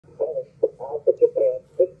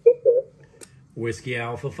Whiskey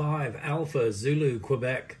Alpha 5, Alpha Zulu,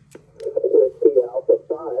 Quebec. Whiskey Alpha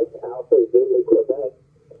 5, Alpha Zulu, Quebec,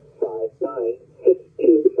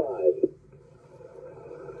 59625.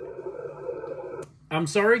 I'm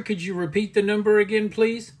sorry, could you repeat the number again,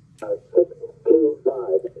 please?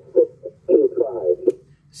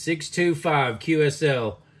 625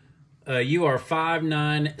 QSL. You are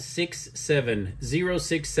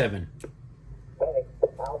 5967067.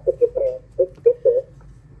 Alpha Japan 666.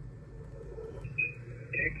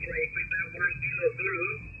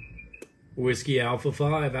 Whiskey Alpha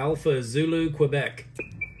 5, Alpha Zulu, Quebec.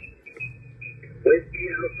 Whiskey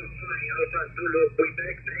Alpha 5, Alpha Zulu,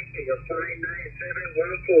 Quebec, thank you. You're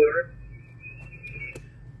 59714.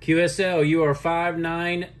 QSL, you are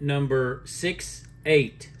 59, number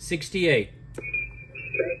 6868.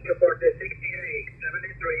 Thank you for the 68,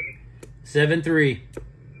 73. 73.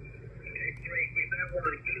 X-ray, Quebec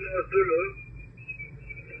 1, Kilo Zulu.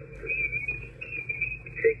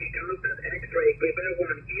 Taking constant X-ray, Quebec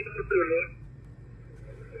 1, Kilo Zulu.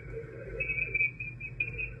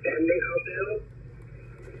 Stanley Hotel.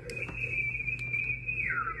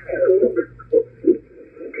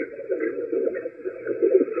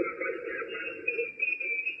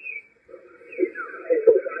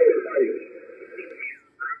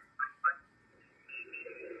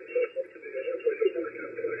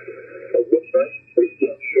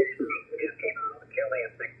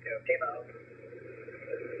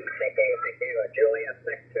 Juliet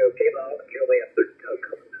 62 Kilo, Juliet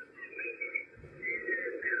 62.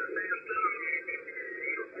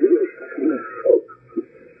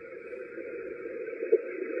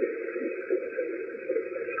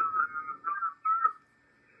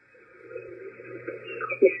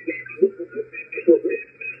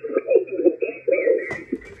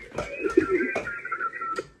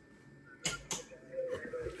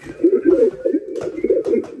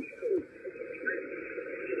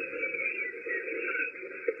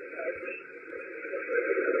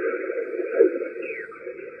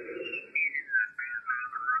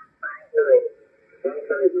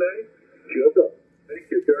 Thank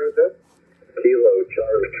you, Jonathan. Kilo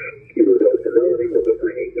Charlie. Kilo Delta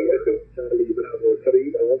November 8 Charlie Bravo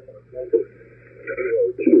 3 Alpha.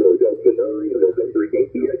 Kilo Delta November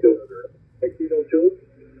 8 Kilo 2.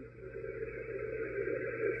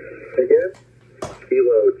 Again.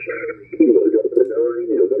 Kilo Charlie. Kilo Delta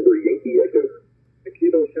November 8 Kilo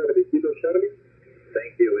Charlie.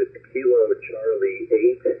 Thank you. It's Kilo Charlie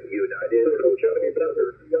 8 United. Kilo Charlie Bravo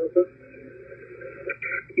Alpha.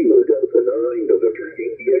 Kilo Delta 9 November 8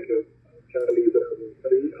 Charlie Bravo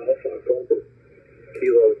 3 Alpha Contact.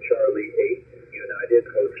 Kilo Charlie 8 United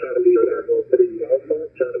Charlie Bravo 3 Alpha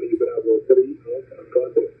Charlie Bravo 3 Alpha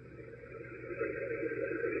Contact.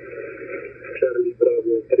 Charlie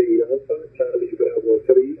Bravo 3 Alpha Charlie Bravo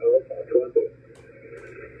 3 Alpha Contact.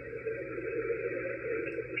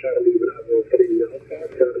 Charlie Bravo 3 Alpha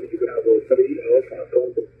Charlie Bravo 3 Alpha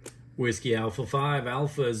Contact. Whiskey Alpha 5,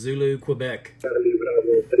 Alpha Zulu, Quebec. Charlie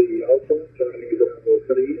Bravo 3 Alpha, Charlie Bravo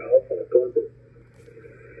 3 Alpha, contact.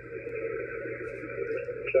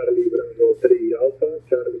 Charlie Bravo 3 Alpha,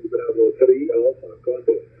 Charlie Bravo 3 Alpha,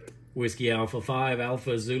 contact. Whiskey Alpha 5,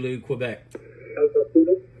 Alpha Zulu, Quebec. Alpha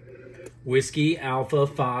Zulu. Whiskey Alpha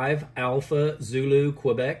 5, Alpha Zulu,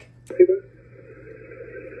 Quebec.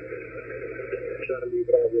 Charlie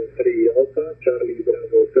Bravo 3 Alpha, Charlie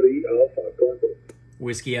Bravo 3 Alpha, contact.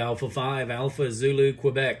 Whiskey Alpha 5, Alpha Zulu,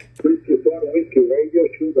 Quebec. Whiskey 4, Whiskey Radio,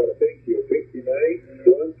 Sugar, thank you. 59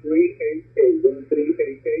 1388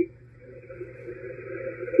 1388.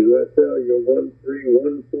 QSL, you're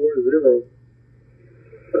 13140.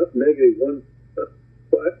 Up negative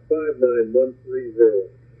 159130.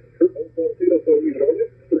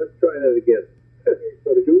 Let's try that again.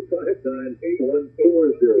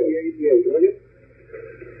 598140.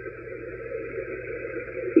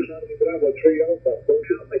 Bravo 3 Alpha.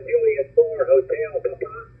 Alpha Juliet 4 Hotel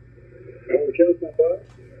Papa. Hotel Papa.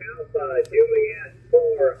 Alpha Juliet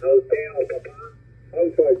 4 Hotel Papa.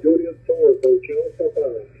 Alpha Juliet 4 Hotel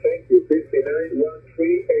Papa. Thank you. 59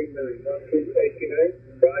 1389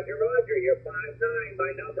 1389. Roger, Roger. You're 59. My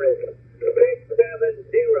number is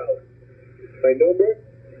 670. My number?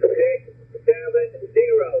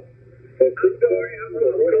 670. I'm sorry, I'm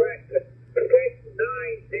wrong. Correct.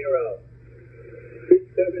 690.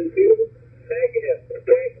 670. Negative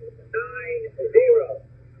 690.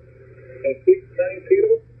 And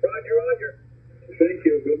 690. Roger, Roger. Thank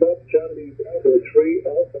you. Good luck, Charlie Bravo 3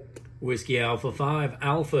 Alpha. Whiskey Alpha 5,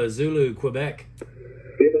 Alpha Zulu, Quebec.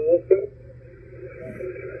 Lima Alpha.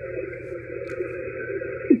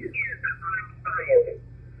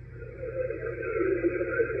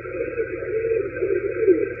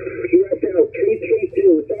 QSL 3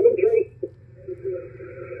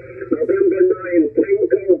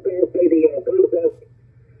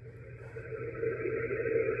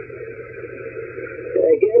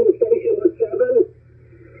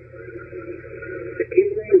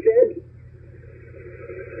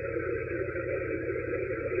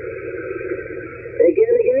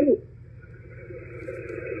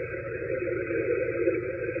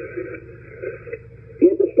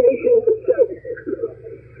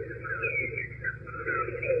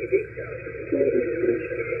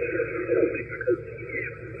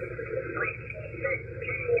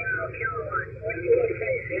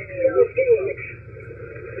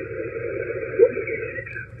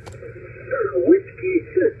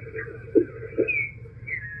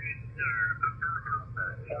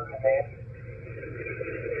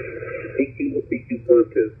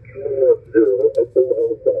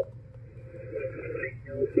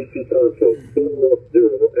 CQ Console, Kilo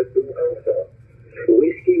 0, Echo Alpha.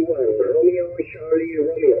 Whiskey 1, Romeo, Charlie,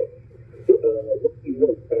 Romeo. Whiskey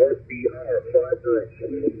 1, RCR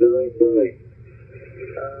 5999.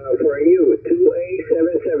 For you,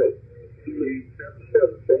 2877.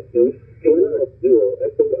 2877, thank you. Kilo 0,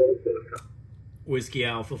 Echo Alpha. Whiskey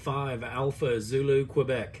Alpha 5, Alpha Zulu,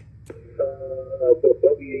 Quebec.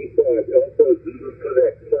 W85, Alpha Zulu,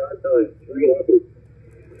 Quebec, 59300.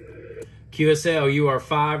 QSL, you are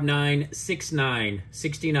 5969,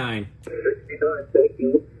 69. 69, thank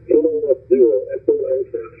you. Kilo 0, Echo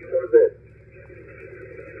Alpha, you are there.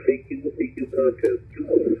 CQ contest.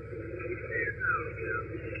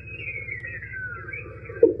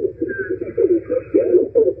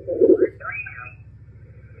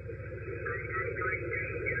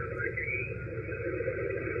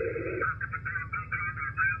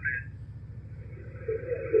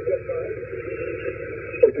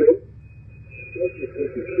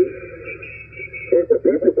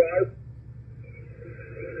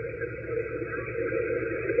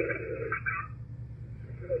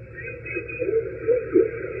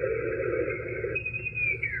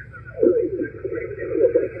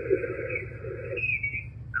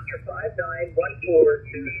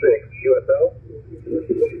 USL.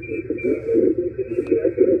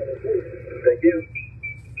 Thank you.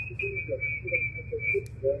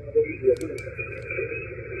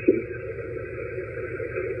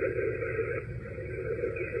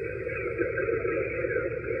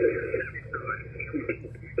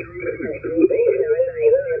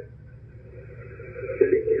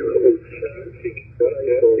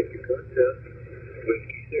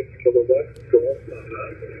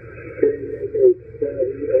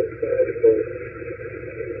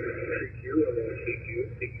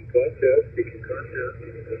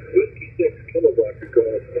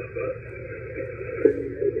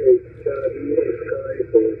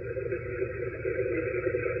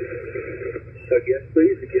 Again,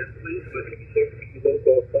 please. Whiskey 6, Kilo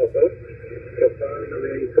Golf Papa. Kapana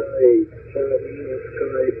America, Charlie,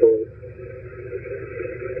 Sky,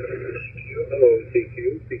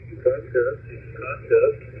 CQ contest.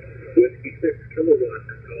 Whiskey 6, Kilowatt,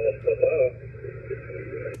 Golf Papa.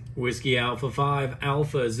 Whiskey Alpha 5,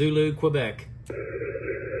 Alpha Zulu, Quebec.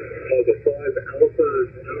 The 5, Alpha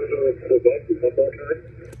Zulu, Quebec, is that right?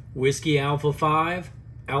 Whiskey Alpha 5,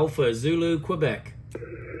 Alpha Zulu, Quebec.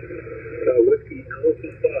 Whiskey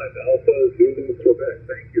Alpha 5, Alpha Zulu, Quebec,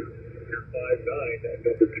 thank you. 59 and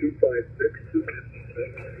number 256,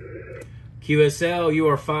 256. QSL, you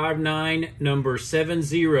are 59, number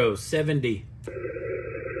 7070. Is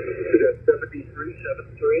that 73,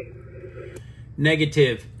 73?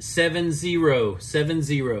 Negative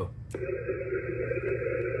 7070.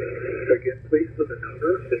 Again, please, with the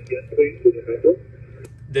number. Again, please, with the number.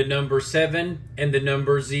 The number 7 and the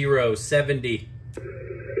number 0, 70.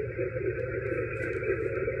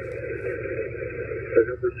 The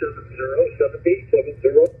number 70,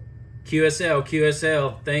 70.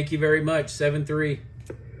 QSL, thank you very much, 73. Again,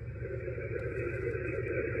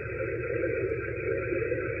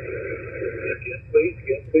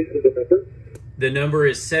 please, with the number. The number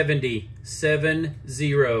is 70, 70,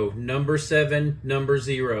 number 7, number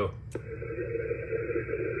 0.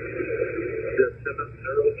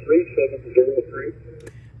 703, 703.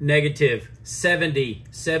 Negative 70,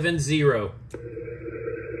 70.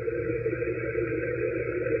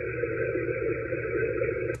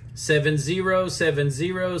 707070. 70.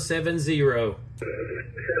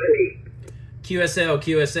 QSL.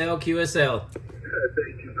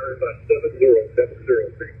 Thank you very much.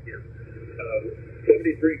 7070. Thank you.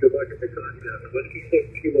 73. Good luck at the contest. Whiskey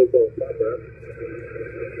 6 Kilo Golf Papa.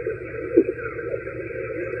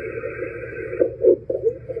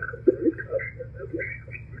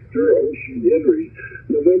 Victor Ocean Henry,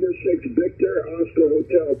 November 6th, Victor Oscar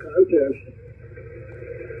Hotel contest.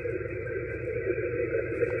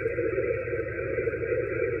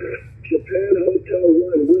 Japan Hotel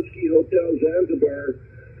 1, Whiskey Hotel Zanzibar.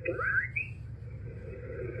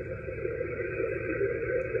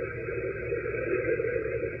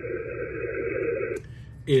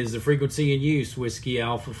 Is the frequency in use Whiskey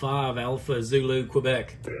Alpha 5, Alpha Zulu,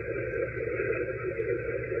 Quebec?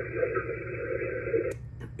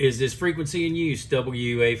 Is this frequency in use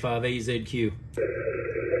WA5AZQ?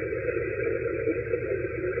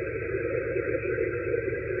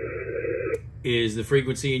 Is the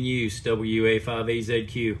frequency in use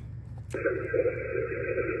WA5AZQ?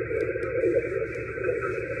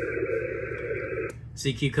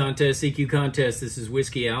 CQ contest, this is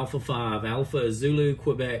Whiskey Alpha 5, Alpha Zulu,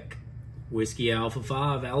 Quebec. Whiskey Alpha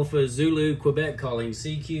 5, Alpha Zulu, Quebec, calling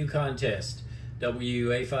CQ contest.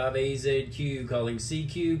 WA5AZQ calling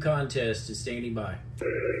CQ contest is standing by.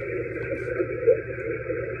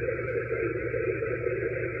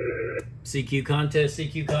 CQ contest,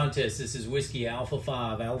 this is Whiskey Alpha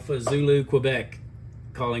 5, Alpha Zulu, Quebec,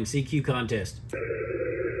 calling CQ contest.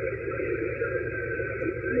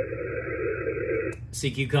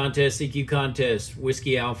 CQ contest,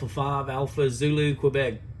 Whiskey Alpha 5, Alpha Zulu,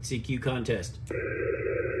 Quebec, CQ contest.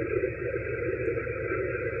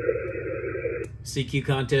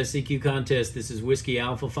 CQ contest, this is Whiskey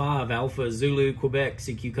Alpha 5, Alpha Zulu, Quebec,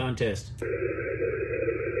 CQ contest.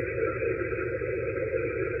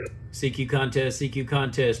 CQ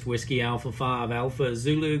contest, Whiskey Alpha 5, Alpha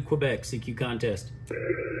Zulu, Quebec, CQ contest.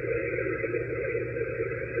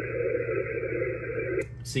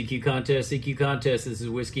 CQ contest, this is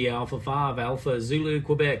Whiskey Alpha 5, Alpha Zulu,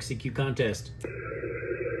 Quebec, CQ contest.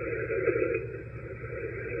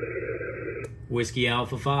 Whiskey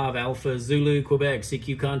Alpha 5, Alpha Zulu, Quebec,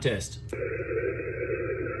 CQ contest.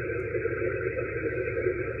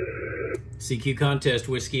 CQ contest,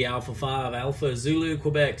 Whiskey Alpha 5, Alpha Zulu,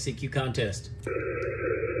 Quebec, CQ contest.